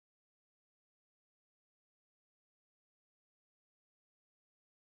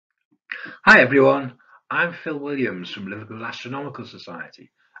Hi everyone, I'm Phil Williams from Liverpool Astronomical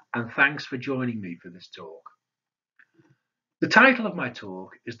Society, and thanks for joining me for this talk. The title of my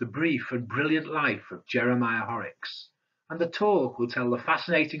talk is The Brief and Brilliant Life of Jeremiah Horrocks, and the talk will tell the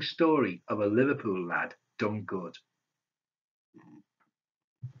fascinating story of a Liverpool lad done good.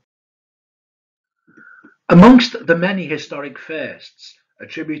 Amongst the many historic firsts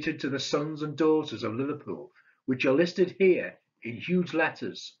attributed to the sons and daughters of Liverpool, which are listed here in huge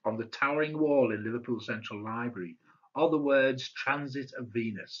letters on the towering wall in Liverpool Central Library, are the words Transit of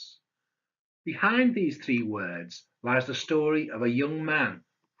Venus. Behind these three words lies the story of a young man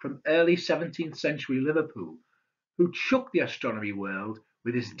from early 17th century Liverpool who shook the astronomy world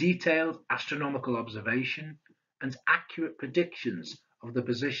with his detailed astronomical observation and accurate predictions of the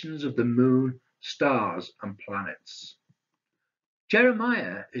positions of the moon, stars, and planets.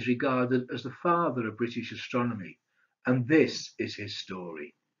 Jeremiah is regarded as the father of British astronomy, and this is his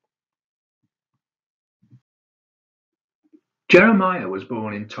story. Jeremiah was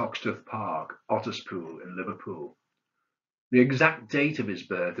born in Toxteth Park, Otterspool in Liverpool. The exact date of his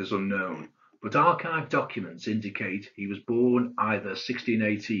birth is unknown, but archived documents indicate he was born either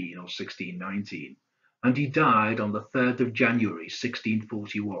 1618 or 1619, and he died on the 3rd of January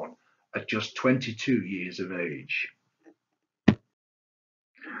 1641 at just 22 years of age.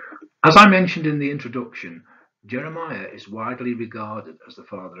 As I mentioned in the introduction, Jeremiah is widely regarded as the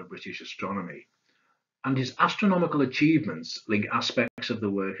father of British astronomy, and his astronomical achievements link aspects of the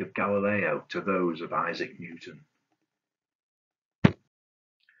work of Galileo to those of Isaac Newton.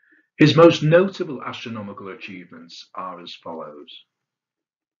 His most notable astronomical achievements are as follows.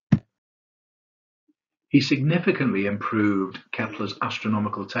 He significantly improved Kepler's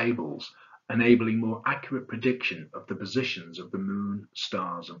astronomical tables, enabling more accurate prediction of the positions of the moon,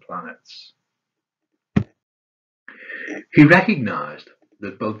 stars, and planets. He recognized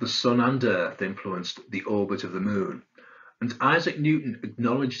that both the sun and earth influenced the orbit of the moon, and Isaac Newton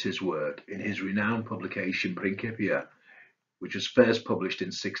acknowledged his work in his renowned publication Principia, which was first published in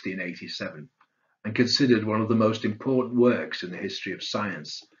 1687 and considered one of the most important works in the history of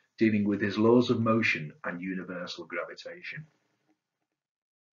science, dealing with his laws of motion and universal gravitation.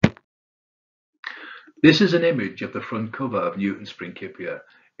 This is an image of the front cover of Newton's Principia,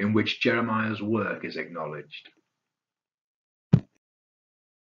 in which Jeremiah's work is acknowledged.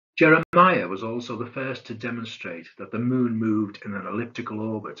 Jeremiah was also the first to demonstrate that the moon moved in an elliptical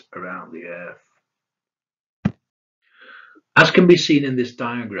orbit around the Earth. As can be seen in this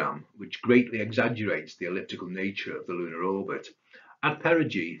diagram, which greatly exaggerates the elliptical nature of the lunar orbit, at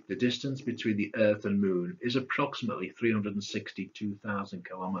perigee, the distance between the Earth and Moon is approximately 362,000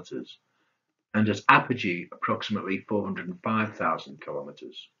 kilometers, and at apogee, approximately 405,000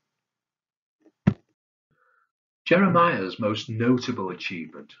 kilometers. Jeremiah's most notable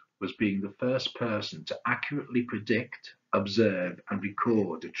achievement was being the first person to accurately predict, observe, and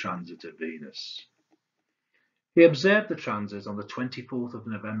record the transit of Venus. He observed the transit on the 24th of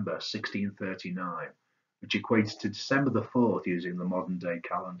November 1639, which equates to December the 4th using the modern-day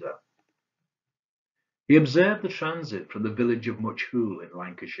calendar. He observed the transit from the village of Muchhool in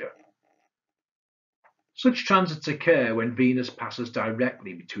Lancashire. Such transits occur when Venus passes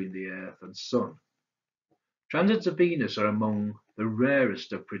directly between the Earth and Sun. Transits of Venus are among the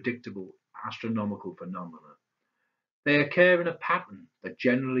rarest of predictable astronomical phenomena. They occur in a pattern that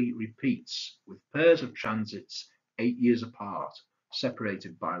generally repeats, with pairs of transits 8 years apart,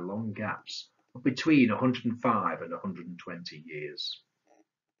 separated by long gaps of between 105 and 120 years.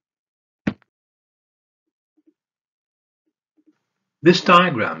 This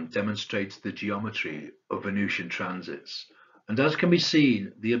diagram demonstrates the geometry of Venusian transits, and as can be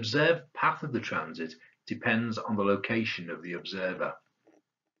seen, the observed path of the transit depends on the location of the observer.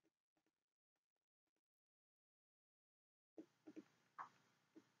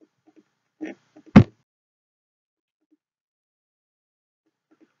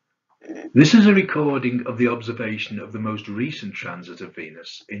 This is a recording of the observation of the most recent transit of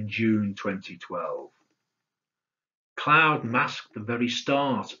Venus in June 2012. Cloud masked the very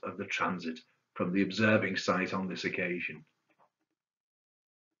start of the transit from the observing site on this occasion.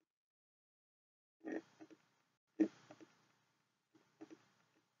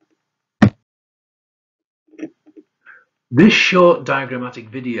 This short diagrammatic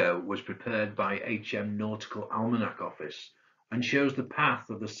video was prepared by HM Nautical Almanac Office and shows the path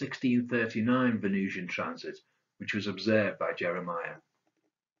of the 1639 Venusian transit, which was observed by Jeremiah.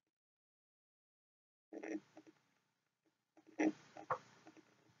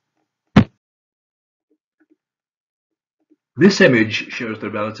 This image shows the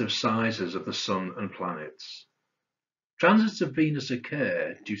relative sizes of the Sun and planets. Transits of Venus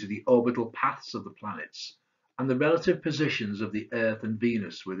occur due to the orbital paths of the planets and the relative positions of the Earth and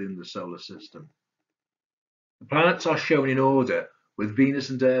Venus within the solar system. The planets are shown in order, with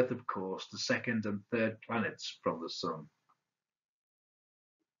Venus and Earth, of course, the second and third planets from the Sun.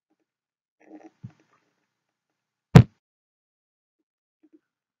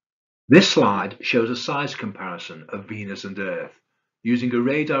 This slide shows a size comparison of Venus and Earth using a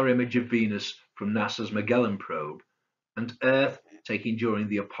radar image of Venus from NASA's Magellan probe and Earth taken during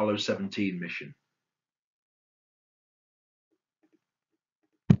the Apollo 17 mission.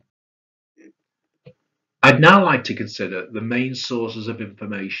 I'd now like to consider the main sources of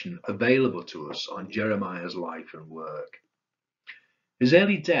information available to us on Jeremiah's life and work. His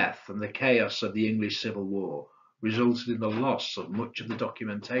early death and the chaos of the English Civil War resulted in the loss of much of the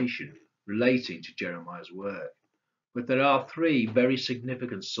documentation relating to Jeremiah's work, but there are three very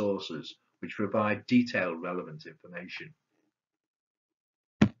significant sources which provide detailed, relevant information.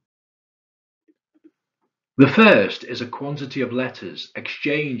 The first is a quantity of letters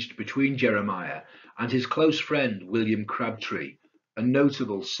exchanged between Jeremiah and his close friend William Crabtree, a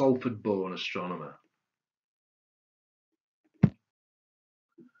notable Salford-born astronomer.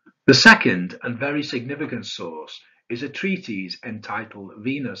 The second and very significant source is a treatise entitled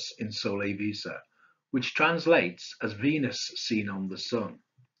Venus in Sole Visa, which translates as Venus seen on the Sun.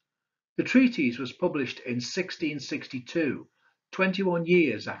 The treatise was published in 1662, 21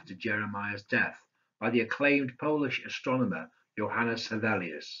 years after Jeremiah's death, by the acclaimed Polish astronomer Johannes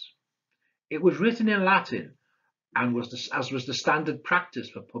Hevelius. It was written in Latin and as was the standard practice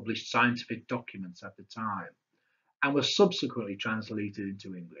for published scientific documents at the time, and was subsequently translated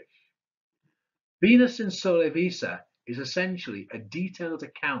into English. Venus in Sole Visa is essentially a detailed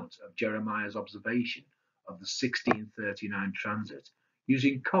account of Jeremiah's observation of the 1639 transit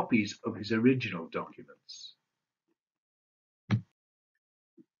using copies of his original documents.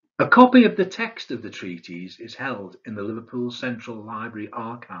 A copy of the text of the treatise is held in the Liverpool Central Library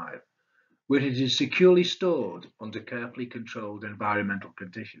archive, where it is securely stored under carefully controlled environmental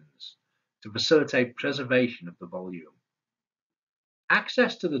conditions to facilitate preservation of the volume.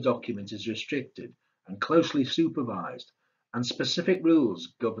 Access to the document is restricted and closely supervised, and specific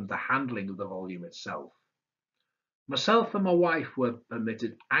rules govern the handling of the volume itself. Myself and my wife were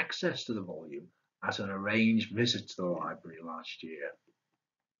permitted access to the volume at an arranged visit to the library last year.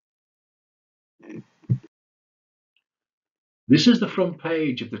 This is the front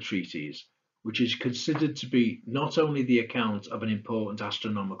page of the treatise, which is considered to be not only the account of an important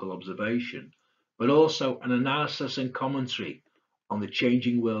astronomical observation, but also an analysis and commentary on the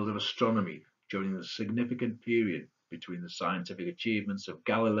changing world of astronomy during the significant period between the scientific achievements of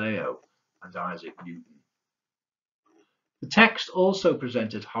Galileo and Isaac Newton. The text also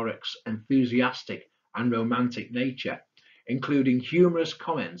presented Horrocks' enthusiastic and romantic nature, including humorous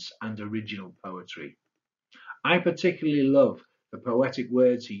comments and original poetry. I particularly love the poetic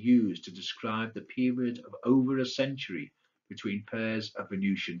words he used to describe the period of over a century between pairs of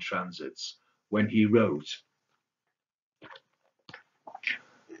Venusian transits, when he wrote,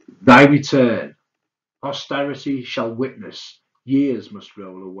 "Thy return, posterity shall witness, years must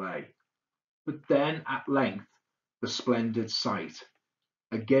roll away, but then at length the splendid sight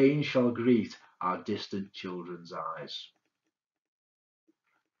again shall greet our distant children's eyes."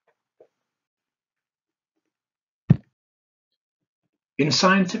 In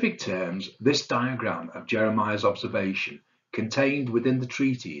scientific terms, this diagram of Jeremiah's observation contained within the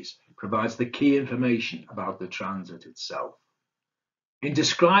treatise provides the key information about the transit itself. In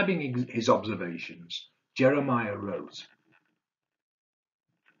describing his observations, Jeremiah wrote,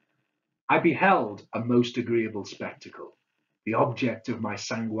 "I beheld a most agreeable spectacle, the object of my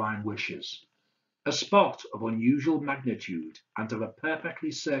sanguine wishes, a spot of unusual magnitude and of a perfectly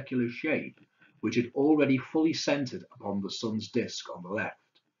circular shape, which had already fully centered upon the sun's disk on the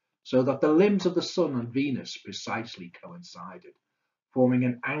left, so that the limbs of the sun and Venus precisely coincided, forming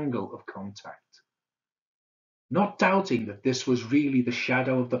an angle of contact. Not doubting that this was really the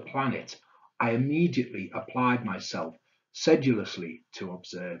shadow of the planet, I immediately applied myself sedulously to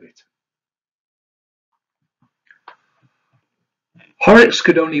observe it." Horrocks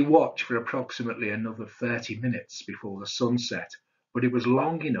could only watch for approximately another 30 minutes before the sun set, but it was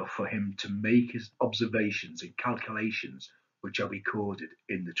long enough for him to make his observations and calculations, which are recorded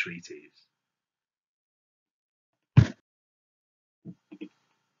in the treatise.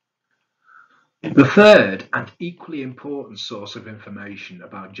 The third and equally important source of information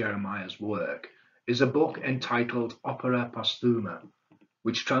about Jeremiah's work is a book entitled Opera Posthuma,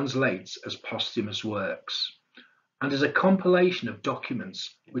 which translates as Posthumous Works, and is a compilation of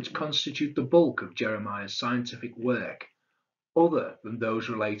documents which constitute the bulk of Jeremiah's scientific work other than those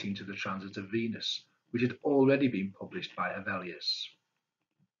relating to the transit of Venus, which had already been published by Hevelius.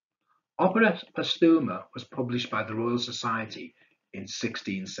 Opera Postuma was published by the Royal Society in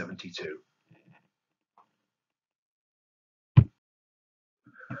 1672.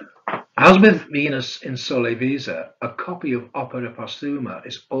 As with Venus in Sole Visa, a copy of Opera Postuma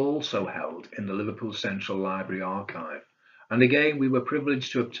is also held in the Liverpool Central Library archive, and again we were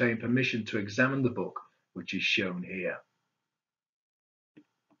privileged to obtain permission to examine the book, which is shown here.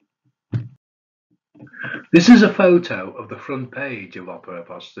 This is a photo of the front page of Opera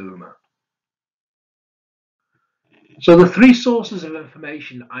Postuma. So the three sources of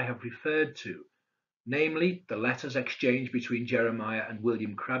information I have referred to, namely the letters exchanged between Jeremiah and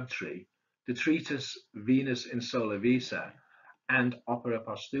William Crabtree, the treatise Venus in Sole Visa, and Opera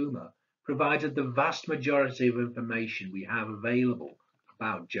Postuma, provided the vast majority of information we have available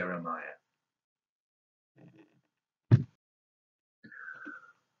about Jeremiah.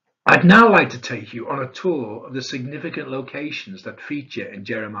 I'd now like to take you on a tour of the significant locations that feature in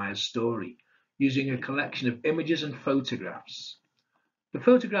Jeremiah's story, using a collection of images and photographs. The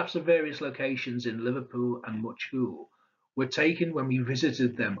photographs of various locations in Liverpool and Much Hoole were taken when we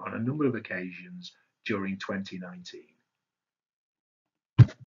visited them on a number of occasions during 2019.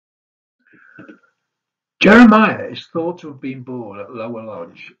 Jeremiah is thought to have been born at Lower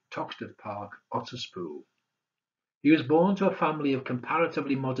Lodge, Toxteth Park, Otterspool. He was born to a family of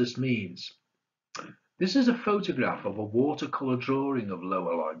comparatively modest means. This is a photograph of a watercolour drawing of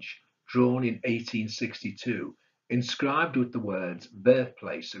Lower Lodge, drawn in 1862, inscribed with the words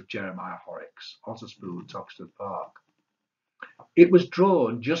 "Birthplace of Jeremiah Horrocks, Otterspool, Toxteth Park." It was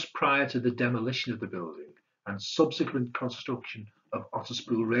drawn just prior to the demolition of the building and subsequent construction of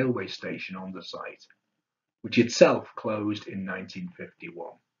Otterspool railway station on the site, which itself closed in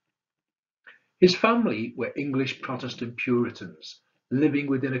 1951. His family were English Protestant Puritans, living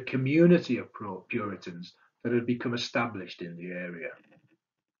within a community of Puritans that had become established in the area.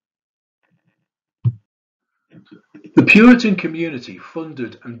 The Puritan community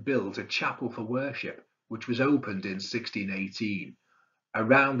funded and built a chapel for worship, which was opened in 1618,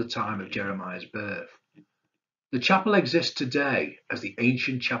 around the time of Jeremiah's birth. The chapel exists today as the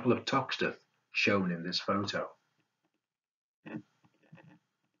ancient chapel of Toxteth, shown in this photo.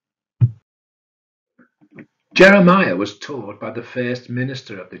 Jeremiah was taught by the first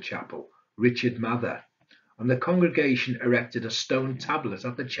minister of the chapel, Richard Mather, and the congregation erected a stone tablet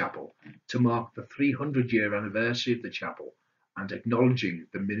at the chapel to mark the 300-year anniversary of the chapel and acknowledging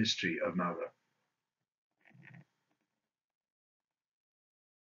the ministry of Mather.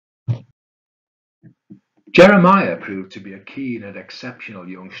 Jeremiah proved to be a keen and exceptional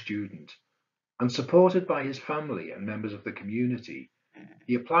young student, and supported by his family and members of the community,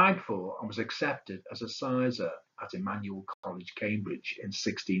 he applied for and was accepted as a sizar at Emmanuel College, Cambridge in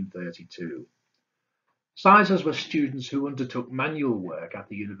 1632. Sizars were students who undertook manual work at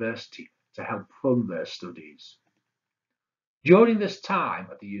the university to help fund their studies. During this time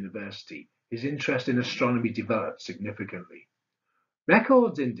at the university, his interest in astronomy developed significantly.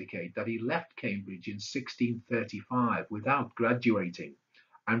 Records indicate that he left Cambridge in 1635 without graduating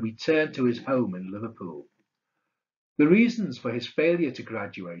and returned to his home in Liverpool. The reasons for his failure to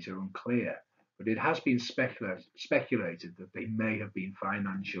graduate are unclear, but it has been speculated that they may have been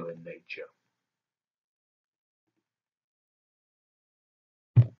financial in nature.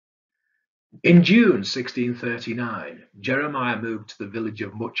 In June 1639, Jeremiah moved to the village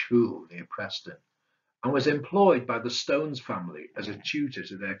of Much Hoole near Preston and was employed by the Stones family as a tutor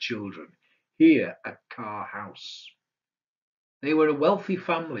to their children here at Carr House. They were a wealthy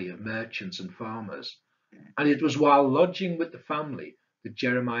family of merchants and farmers, and it was while lodging with the family that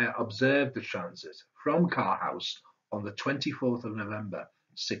Jeremiah observed the transit from Carr House on the 24th of November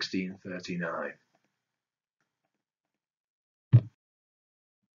 1639.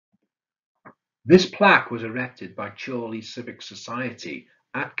 This plaque was erected by Chorley Civic Society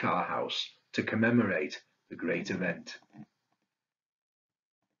at Carr House to commemorate the great event.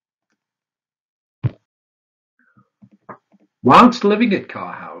 Whilst living at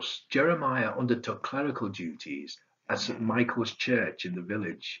Carr House, Jeremiah undertook clerical duties at St Michael's Church in the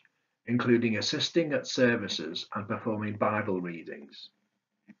village, including assisting at services and performing Bible readings.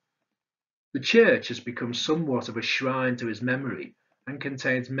 The church has become somewhat of a shrine to his memory and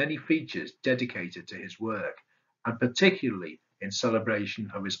contains many features dedicated to his work, and particularly in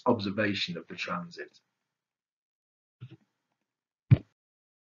celebration of his observation of the transit.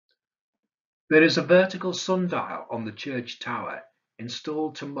 There is a vertical sundial on the church tower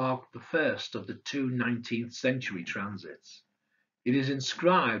installed to mark the first of the two 19th century transits. It is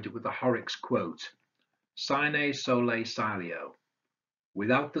inscribed with the Horrocks quote, Sine sole sileo.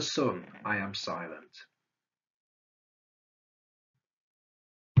 Without the sun, I am silent.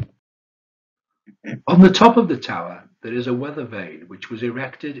 On the top of the tower, there is a weather vane which was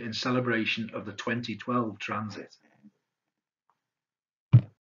erected in celebration of the 2012 transit.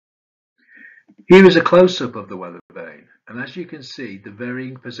 Here is a close-up of the weather vane, and as you can see, the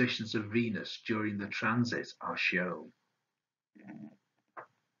varying positions of Venus during the transit are shown.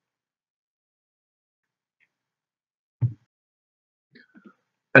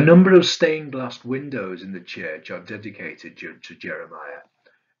 A number of stained glass windows in the church are dedicated to Jeremiah,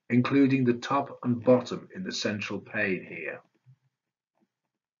 including the top and bottom in the central pane here.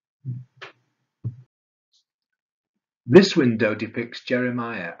 This window depicts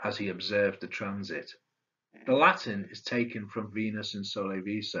Jeremiah as he observed the transit. The Latin is taken from Venus in Sole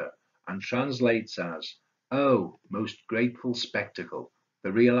Visa and translates as, "Oh, most grateful spectacle,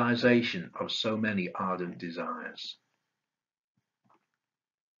 the realization of so many ardent desires."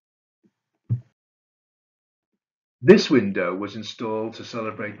 This window was installed to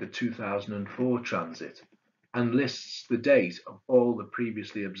celebrate the 2004 transit and lists the date of all the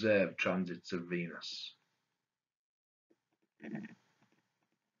previously observed transits of Venus.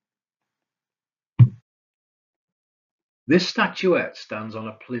 This statuette stands on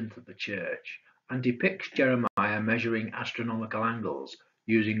a plinth at the church and depicts Jeremiah measuring astronomical angles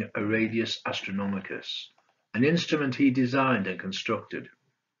using a radius astronomicus, an instrument he designed and constructed.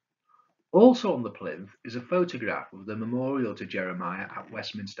 Also on the plinth is a photograph of the memorial to Jeremiah at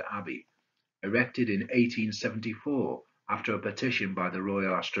Westminster Abbey, erected in 1874 after a petition by the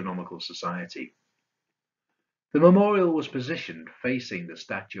Royal Astronomical Society. The memorial was positioned facing the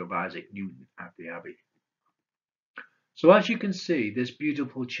statue of Isaac Newton at the Abbey. So as you can see, this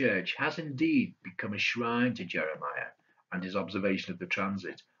beautiful church has indeed become a shrine to Jeremiah and his observation of the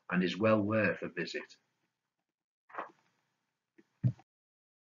transit, and is well worth a visit.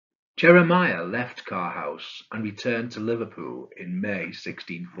 Jeremiah left Carr House and returned to Liverpool in May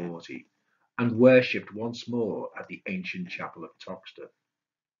 1640 and worshipped once more at the ancient chapel of Toxteth.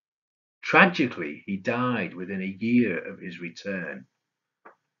 Tragically, he died within a year of his return.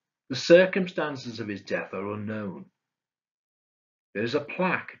 The circumstances of his death are unknown. There is a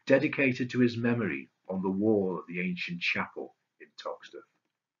plaque dedicated to his memory on the wall of the ancient chapel in Toxteth.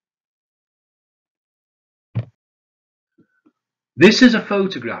 This is a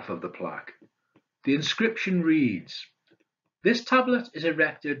photograph of the plaque. The inscription reads, "This tablet is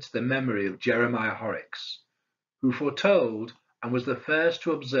erected to the memory of Jeremiah Horrocks, who foretold and was the first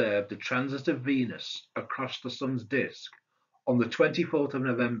to observe the transit of Venus across the sun's disk on the 24th of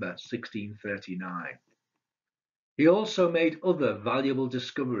November 1639. He also made other valuable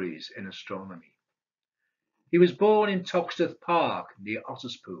discoveries in astronomy. He was born in Toxteth Park near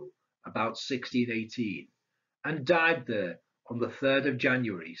Otterspool about 1618 and died there on the 3rd of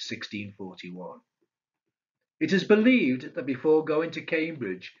January 1641. It is believed that before going to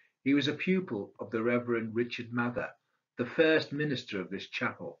Cambridge he was a pupil of the Reverend Richard Mather, the first minister of this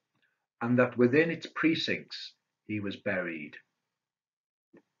chapel, and that within its precincts he was buried.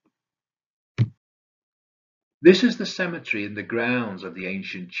 This is the cemetery in the grounds of the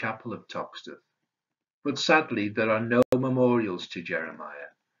ancient chapel of Toxteth, but sadly there are no memorials to Jeremiah,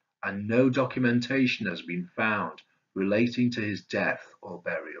 and no documentation has been found relating to his death or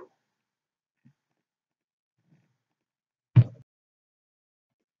burial.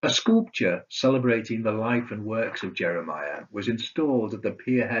 A sculpture celebrating the life and works of Jeremiah was installed at the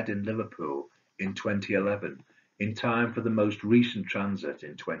Pierhead in Liverpool in 2011, in time for the most recent transit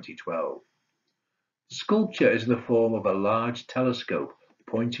in 2012. The sculpture is in the form of a large telescope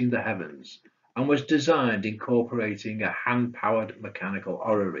pointing the heavens and was designed incorporating a hand-powered mechanical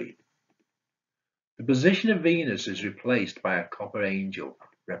orrery. The position of Venus is replaced by a copper angel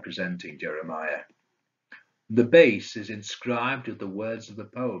representing Jeremiah. The base is inscribed with the words of the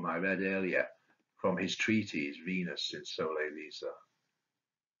poem I read earlier from his treatise Venus in Sole Visa.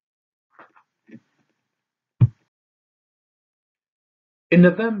 In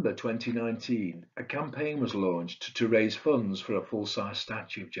November 2019, a campaign was launched to raise funds for a full-size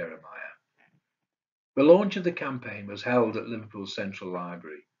statue of Jeremiah. The launch of the campaign was held at Liverpool Central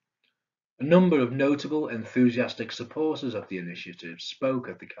Library. A number of notable, enthusiastic supporters of the initiative spoke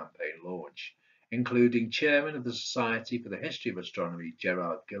at the campaign launch, including Chairman of the Society for the History of Astronomy,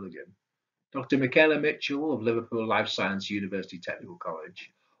 Gerard Gilligan, Dr. Michaela Mitchell of Liverpool Life Science University Technical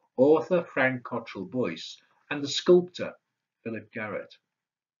College, author Frank Cottrell Boyce, and the sculptor Philip Garrett.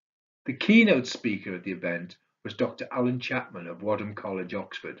 The keynote speaker at the event was Dr. Alan Chapman of Wadham College,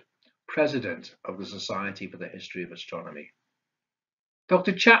 Oxford, President of the Society for the History of Astronomy.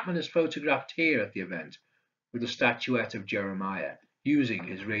 Dr. Chapman is photographed here at the event with a statuette of Jeremiah using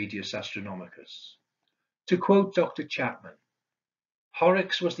his radius astronomicus. To quote Dr. Chapman,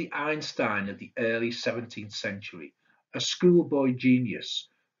 Horrocks was the Einstein of the early 17th century, a schoolboy genius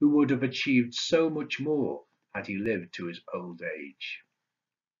who would have achieved so much more had he lived to his old age.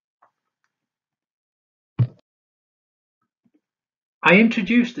 I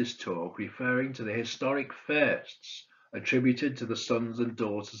introduced this talk referring to the historic firsts attributed to the sons and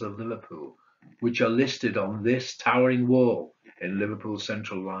daughters of Liverpool, which are listed on this towering wall in Liverpool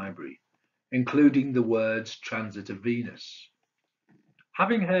Central Library, including the words Transit of Venus.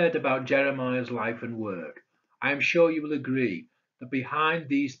 Having heard about Jeremiah's life and work, I am sure you will agree that behind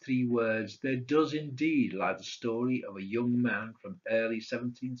these three words there does indeed lie the story of a young man from early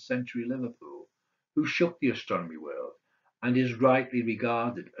 17th century Liverpool who shook the astronomy world and is rightly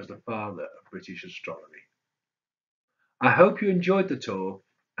regarded as the father of British astronomy. I hope you enjoyed the talk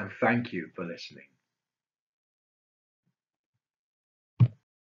and thank you for listening.